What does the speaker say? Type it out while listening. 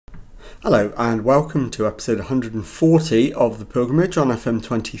Hello and welcome to episode 140 of The Pilgrimage on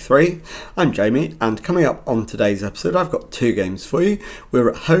FM23. I'm Jamie, and coming up on today's episode I've got two games for you.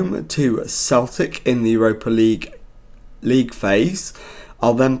 We're at home to Celtic in the Europa League phase.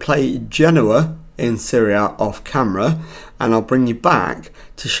 I'll then play Genoa in Serie A off camera, and I'll bring you back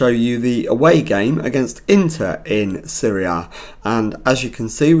to show you the away game against Inter in Serie A. And as you can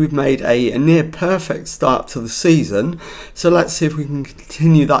see, we've made a near perfect start to the season, so let's see if we can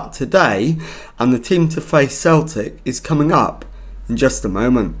continue that today. And the team to face Celtic is coming up in just a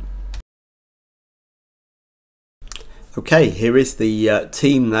moment. Okay, here is the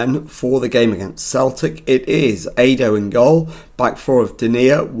team then for the game against Celtic. It is Ado in goal, back four of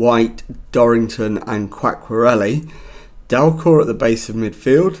Denia, White, Dorrington and Quacquarelli. Delcourt at the base of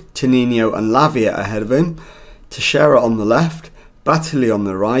midfield, Tinino and Lavia ahead of him, Teixeira on the left, Batili on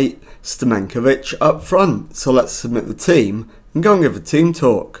the right, Stamenkovic up front. So let's submit the team and go and give a team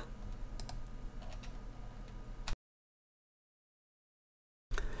talk.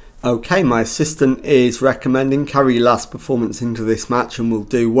 Okay, my assistant is recommending carry your last performance into this match and will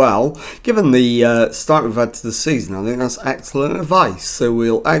do well. Given the start we've had to the season, I think that's excellent advice. So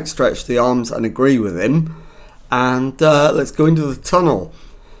we'll outstretch the arms and agree with him. And let's go into the tunnel.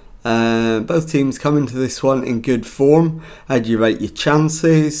 Both teams come into this one in good form. How do you rate your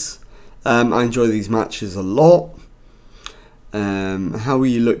chances? I enjoy these matches a lot. How will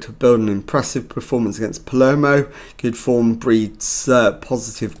you look to build an impressive performance against Palermo? Good form breeds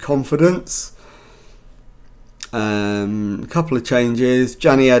positive confidence. A couple of changes.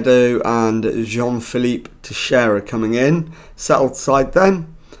 Gianni Edo and Jean-Philippe Teixeira coming in. Settled side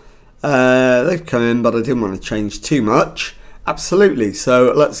then. They've come in, but I didn't want to change too much. Absolutely.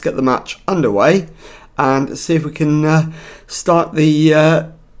 So let's get the match underway and see if we can start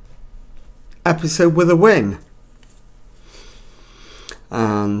the episode with a win.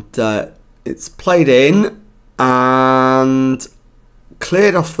 And it's played in and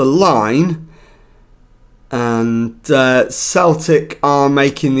cleared off the line, and Celtic are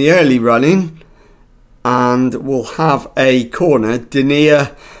making the early running, and we'll have a corner.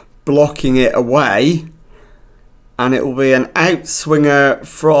 Denia blocking it away, and it will be an outswinger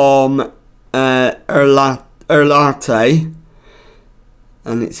from Urlarte,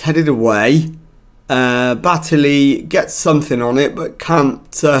 and it's headed away. Batili gets something on it but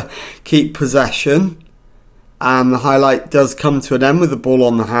can't keep possession, and the highlight does come to an end with the ball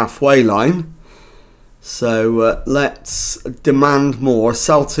on the halfway line. So let's demand more.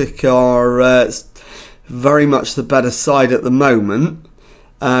 Celtic are very much the better side at the moment.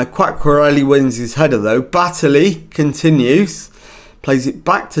 Quacquarelli wins his header though. Batili continues, plays it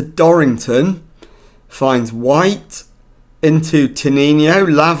back to Dorrington, finds White into Tinino,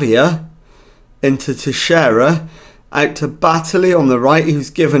 Lavia into Teixeira, out to Batili on the right,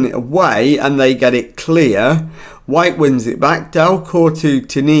 who's given it away, and they get it clear. White wins it back, Delcourt to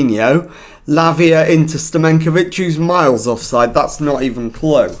Tinino, Lavia into Stamenkovic, who's miles offside. That's not even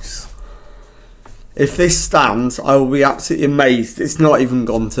close. If this stands, I will be absolutely amazed. It's not even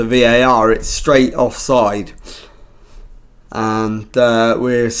gone to VAR, it's straight offside. And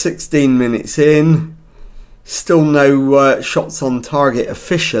we're 16 minutes in, still no shots on target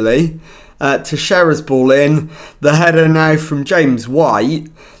officially. Teixeira's ball in, the header now from James White.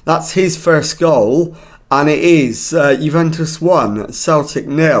 That's his first goal, and it is Juventus 1, Celtic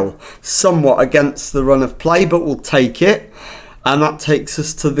 0. Somewhat against the run of play, but we'll take it. And that takes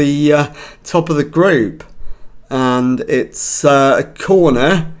us to the top of the group. And it's a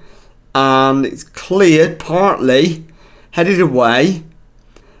corner, and it's cleared partly, headed away,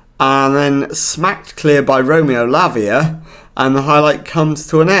 and then smacked clear by Romeo Lavia, and the highlight comes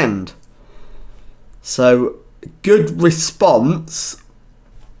to an end. So good response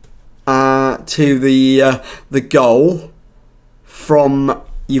to the goal from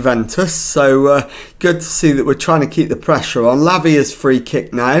Juventus. So good to see that we're trying to keep the pressure on. Lavia's free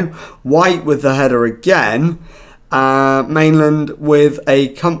kick now. White with the header again. Mainland with a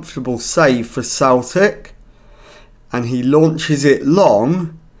comfortable save for Celtic, and he launches it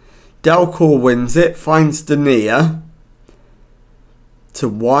long. Delcourt wins it, finds Denia to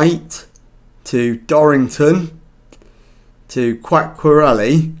White, to Dorrington, to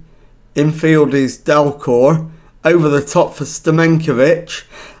Quacquarelli. Infield is Delcourt, over the top for Stamenkovic,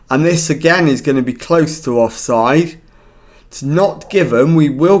 and this again is going to be close to offside. It's not given. We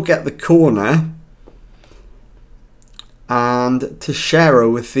will get the corner, and Teixeira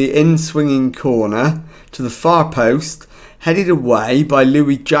with the in-swinging corner to the far post, headed away by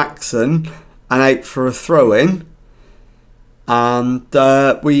Louis Jackson and out for a throw-in. And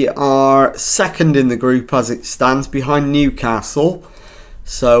we are second in the group as it stands, behind Newcastle,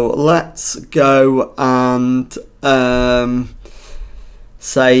 So let's go and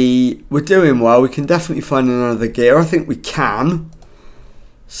say we're doing well. We can definitely find another gear. I think we can.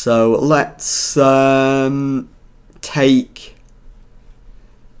 So let's take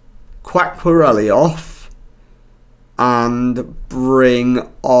Quacquarelli off and bring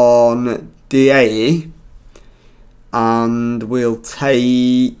on DA, and we'll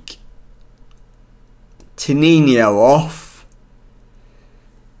take Tinino off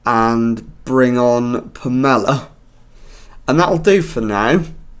and bring on Pamela, and that'll do for now.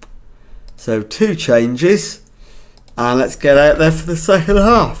 So 2 changes, and let's get out there for the second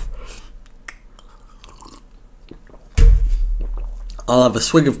half. I'll have a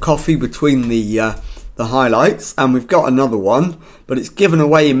swig of coffee between the highlights, and we've got another one, but it's given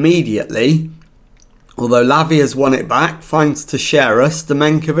away immediately. Although Lavia's won it back, finds Teixeira,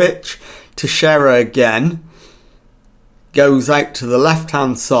 Stamenkovic, Teixeira again, goes out to the left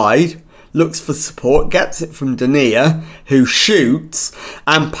hand side, looks for support, gets it from Denia, who shoots,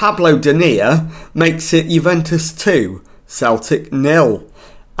 and Pablo Denia makes it Juventus 2, Celtic 0.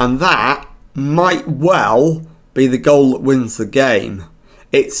 And that might well be the goal that wins the game.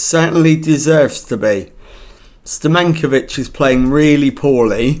 It certainly deserves to be. Stamenkovic is playing really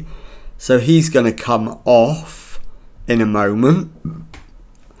poorly, so he's going to come off in a moment.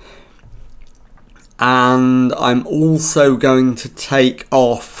 And I'm also going to take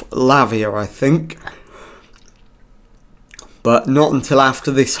off Lavia, I think. But not until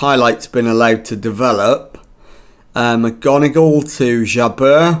after this highlight's been allowed to develop. McGonigal to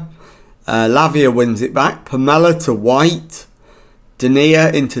Jabeur. Lavia wins it back. Pamela to White. Denia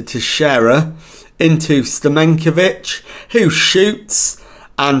into Teixeira. Into Stamenkovic, who shoots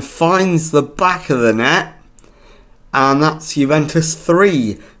and finds the back of the net. And that's Juventus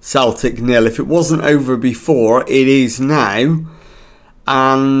 3, Celtic 0. If it wasn't over before, it is now.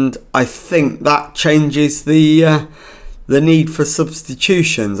 And I think that changes the need for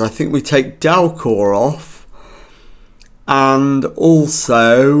substitutions. I think we take Delcor off. And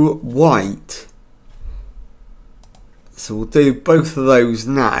also White. So we'll do both of those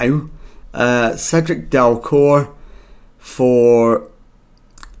now. Cedric Delcor for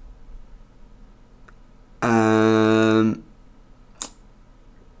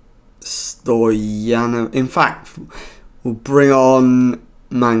Stoyanov. In fact, we'll bring on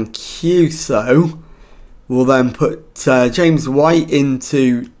Mancuso. We'll then put James White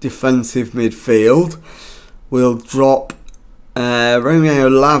into defensive midfield. We'll drop Romeo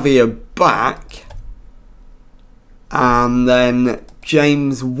Lavia back, and then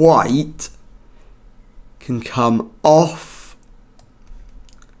James White can come off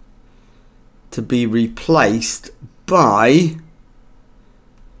to be replaced by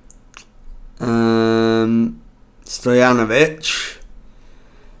Stojanovic.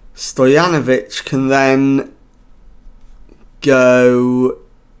 Stojanovic can then go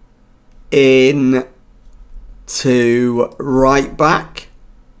in to right back,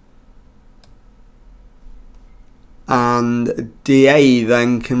 and DA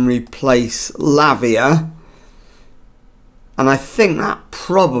then can replace Lavia, and I think that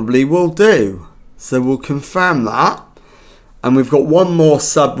probably will do. So we'll confirm that, and we've got one more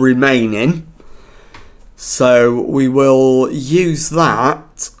sub remaining, so we will use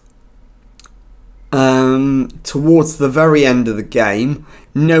that towards the very end of the game.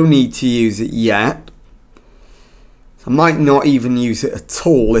 No need to use it yet. I might not even use it at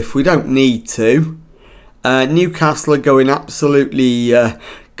all if we don't need to. Newcastle are going absolutely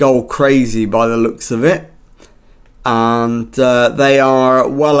goal crazy by the looks of it, and they are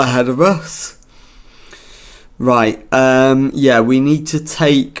well ahead of us. Right, yeah, we need to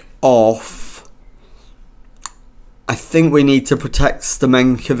take off. I think we need to protect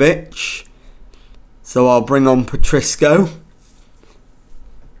Stamenkovic, so I'll bring on Patrisco,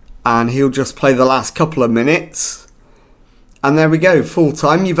 and he'll just play the last couple of minutes. And there we go, full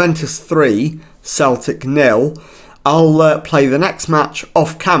time, Juventus 3, Celtic 0. I'll play the next match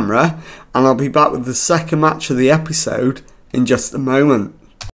off camera, and I'll be back with the second match of the episode in just a moment.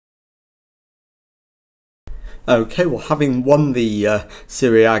 Okay, well, having won the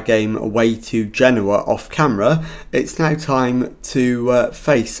Serie A game away to Genoa off camera, it's now time to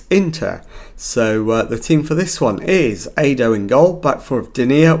face Inter. So the team for this one is Ado in goal, back four of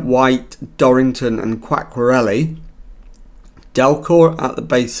Denia, White, Dorrington and Quacquarelli. Delcor at the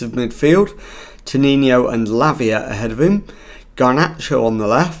base of midfield, Tonino and Lavia ahead of him, Garnacho on the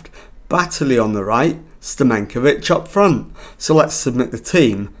left, Batterley on the right, Stamenkovic up front. So let's submit the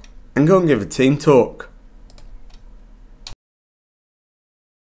team and go and give a team talk.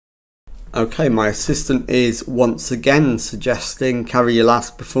 Okay, my assistant is once again suggesting carry your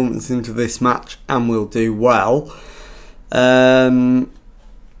last performance into this match and we'll do well. I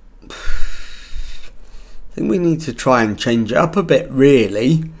think we need to try and change it up a bit,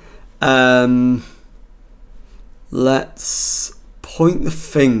 really. Let's point the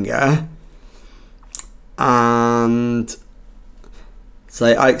finger and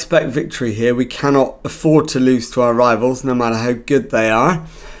say, I expect victory here. We cannot afford to lose to our rivals, no matter how good they are.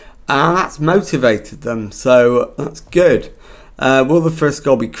 And that's motivated them, so that's good. Will the first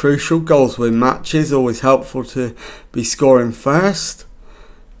goal be crucial? Goals win matches, always helpful to be scoring first.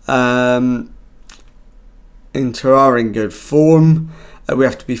 Inter are in good form. We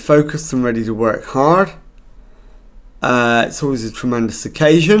have to be focused and ready to work hard. It's always a tremendous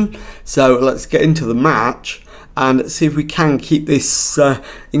occasion. So let's get into the match and see if we can keep this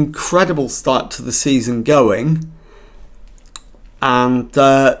incredible start to the season going. And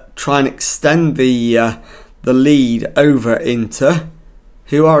try and extend the lead over Inter,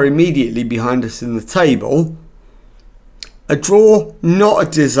 who are immediately behind us in the table. A draw, not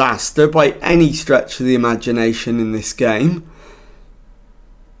a disaster by any stretch of the imagination in this game.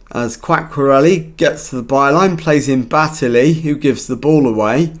 As Quacquarelli gets to the byline, plays in Battili, who gives the ball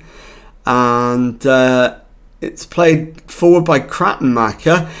away. And it's played forward by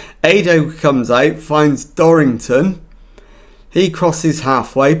Krattenmacher. Ado comes out, finds Dorrington. He crosses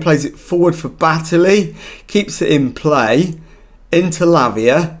halfway, plays it forward for Battili, keeps it in play, into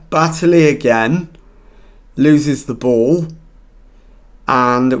Lavia, Battili again, loses the ball,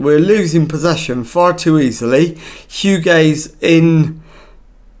 and we're losing possession far too easily. Huguet's in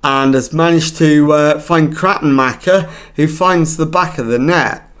and has managed to find Krattenmacher, who finds the back of the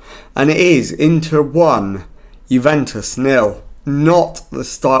net, and it is Inter 1, Juventus 0. Not the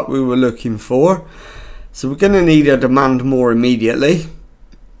start we were looking for. So we're going to need a demand more immediately,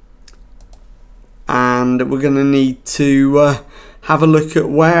 and we're going to need to have a look at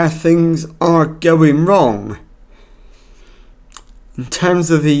where things are going wrong. In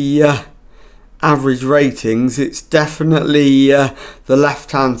terms of the average ratings, it's definitely the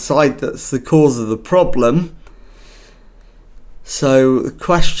left hand side that's the cause of the problem. So the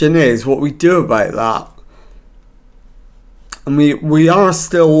question is what we do about that. And we are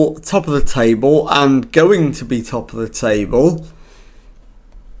still top of the table and going to be top of the table.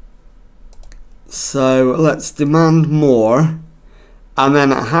 So let's demand more. And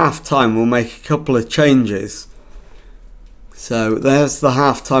then at half time we'll make a couple of changes. So there's the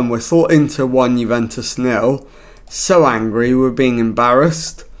half time whistle. Inter 1, Juventus 0. So angry, we're being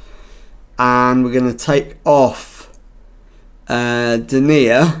embarrassed. And we're going to take off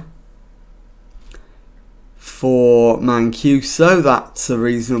Denia for Mancuso. That's a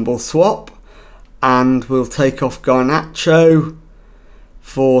reasonable swap. And we'll take off Garnacho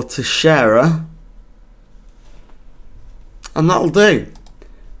for Teixeira. And that'll do.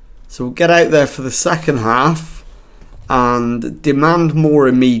 So we'll get out there for the second half and demand more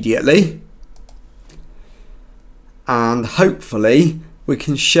immediately. And hopefully we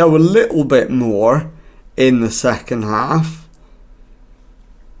can show a little bit more in the second half.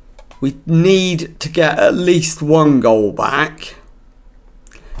 We need to get at least one goal back.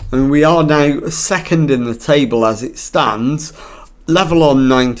 And we are now second in the table as it stands. Level on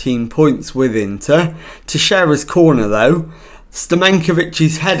 19 points with Inter. Teixeira's corner though.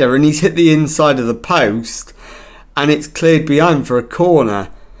 Stamenkovic's header, and he's hit the inside of the post. And it's cleared behind for a corner.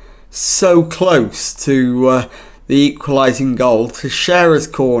 So close to the equalising goal. Teixeira's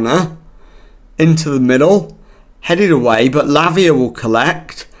corner. Into the middle. Headed away, but Lavia will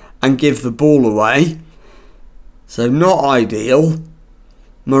collect and give the ball away. So not ideal.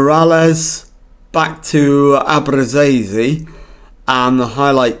 Morales back to Abruzzese, and the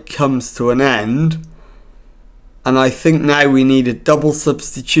highlight comes to an end. And I think now we need a double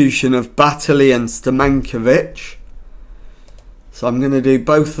substitution of Battili and Stamenkovic. So I'm going to do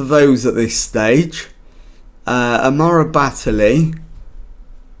both of those at this stage. Amara Battili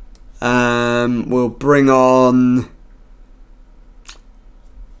will bring on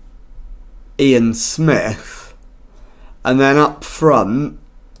Ian Smith, and then up front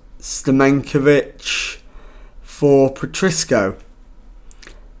Stamenkovic for Petrisco,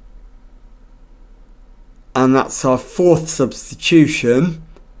 and that's our fourth substitution.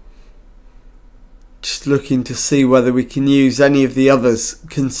 Just looking to see whether we can use any of the others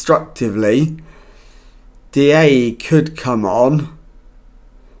constructively. DA could come on.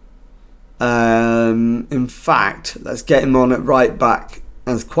 In fact, let's get him on at right back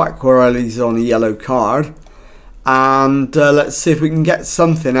as Quacquarelli's on a yellow card. And let's see if we can get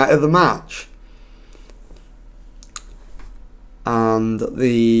something out of the match. And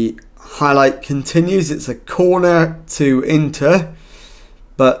the highlight continues. It's a corner to Inter,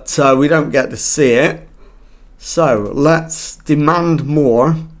 but we don't get to see it. So let's demand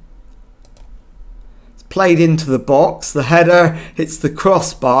more. It's played into the box. The header hits the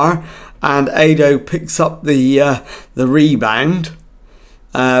crossbar, and Ado picks up the rebound.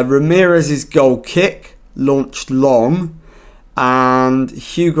 Ramirez's goal kick launched long, and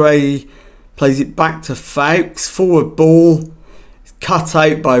Hugray plays it back to Fowkes. Forward ball cut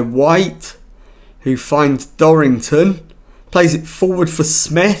out by White, who finds Dorrington. Plays it forward for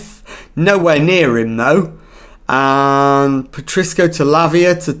Smith. Nowhere near him though. And Patrisco to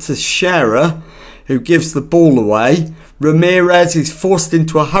Lavia to Teixeira, who gives the ball away. Ramirez is forced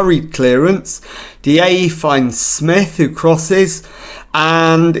into a hurried clearance. Diaye finds Smith, who crosses.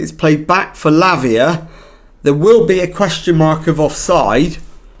 And it's played back for Lavia. There will be a question mark of offside.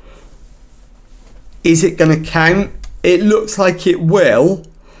 Is it going to count? It looks like it will.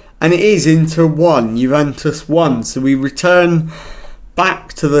 And it is Inter 1, Juventus 1. So we return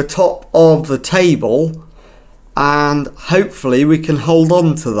back to the top of the table. And hopefully we can hold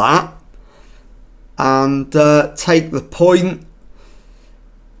on to that. And take the point.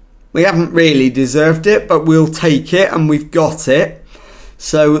 We haven't really deserved it, but we'll take it. And we've got it.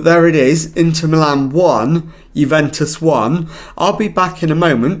 So there it is. Inter Milan 1, Juventus 1. I'll be back in a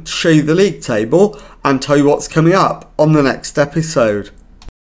moment to show you the league table and tell you what's coming up on the next episode.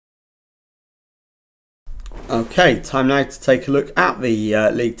 Okay, time now to take a look at the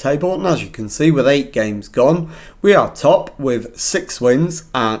league table, and as you can see, with 8 games gone, we are top with 6 wins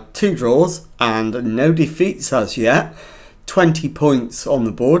and 2 draws and no defeats as yet. 20 points on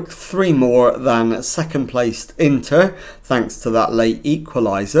the board, 3 more than second placed Inter, thanks to that late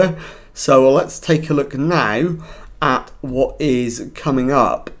equaliser. So let's take a look now at what is coming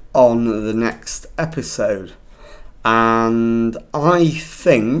up on the next episode. And I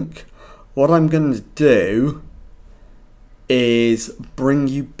think what I'm going to do is bring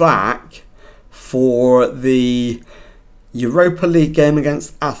you back for the Europa League game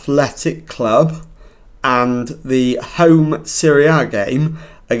against Athletic Club and the home Serie A game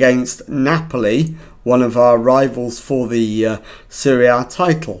against Napoli, one of our rivals for the Serie A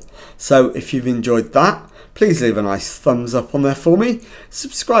title. So if you've enjoyed that, please leave a nice thumbs up on there for me.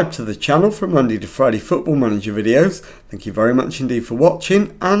 Subscribe to the channel for Monday to Friday Football Manager videos. Thank you very much indeed for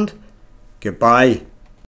watching, and goodbye.